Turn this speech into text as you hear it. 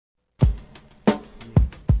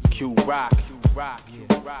Q rock,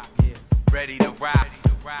 ready to rock,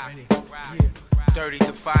 dirty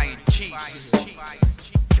defiant chiefs.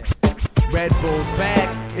 Red Bull's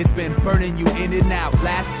back, it's been burning you in and out.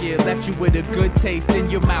 Last year left you with a good taste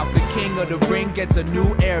in your mouth. The king of the ring gets a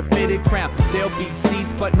new air-fitted crown. There'll be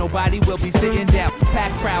seats, but nobody will be sitting down.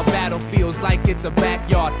 Packed crowd battle feels like it's a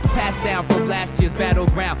backyard. Passed down from last year's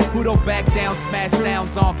battleground. Who don't back down, smash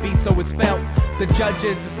sounds on beat so it's felt. The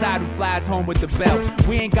judges decide who flies home with the belt.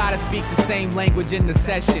 We ain't gotta speak the same language in the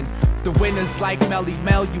session. The winners like Melly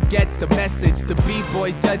Mel, you get the message. The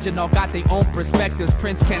B-boys judging all got their own perspectives.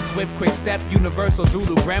 Prince, Ken Swift, Quick Step, Universal,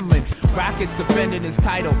 Zulu, Gremlin. Rockets defending his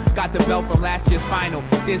title. Got the belt from last year's final.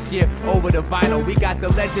 This year, over the vinyl. We got the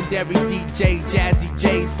legendary DJ, Jazzy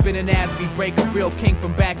J. Spinning as we break a real king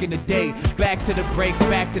from back in the day. Back to the breaks,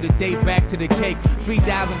 back to the day, back to the cake.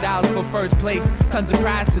 $3,000 for first place. Tons of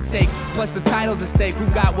prize to take. Plus the title's at stake.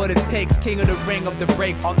 Who got what it takes? King of the ring of the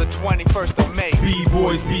breaks. On the 21st of May.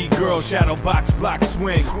 B-boys, B-girls, shadow box, block,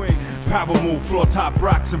 swing. Power move, floor top,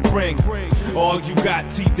 rocks and bring. All you got,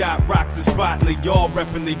 T-Dot, rock the spot. Lay y'all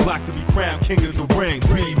reppin', they block to be crowned king of the ring.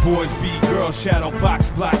 B-boys, B-girls, shadow box,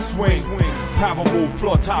 block, swing. Power move,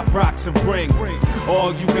 floor top, rocks and bring.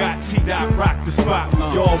 All you got, T-Dot, rock the spot.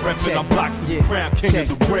 Y'all reppin', I'm blocks to be crowned king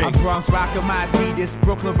of the ring. I'm Bronx rockin' my Adidas,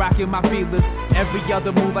 Brooklyn rockin' my feelers. Every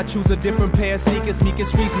other move I choose a different pair of sneakers.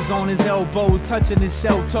 Meekest Reese's on his elbows, touching his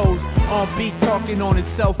shell toes. On beat, talking on his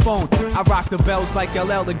cell phone. I rock the bells like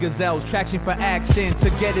LL and Gazelles. Traction for action, to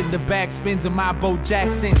get in the back spins of my Bo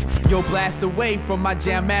Jacksons. Yo, blast away from my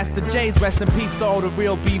Jam Master J's. Rest in peace to all the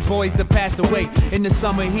real B-boys that passed away in the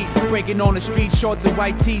summer heat. Breaking on the street, shorts and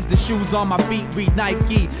white tees. The shoes on my feet read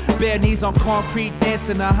Nike. Bare knees on concrete,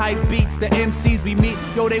 dancing to hype beats. The MCs we meet,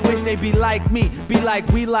 yo, they wish they be like me. Be like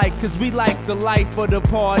we like, cause we like the life of the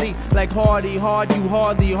party. Like hardy hard, you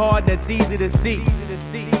hardly hard, that's easy to see.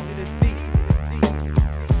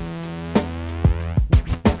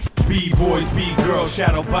 B-boys, B-girls,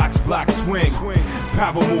 shadow box, block, swing.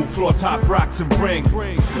 Power move, floor top, rocks and bring.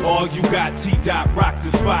 All you got, T-Dot, rock the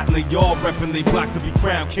spot. Lay y'all reppin', they block to be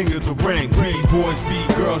crowned king of the ring. B-boys,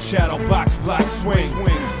 B-girls, shadow box, block, swing.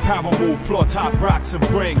 Power move, floor top, rocks and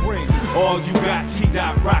bring. All you got,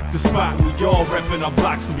 T-Dot, rock the spot. We all reppin' our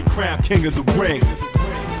blocks to be crowned king of the ring.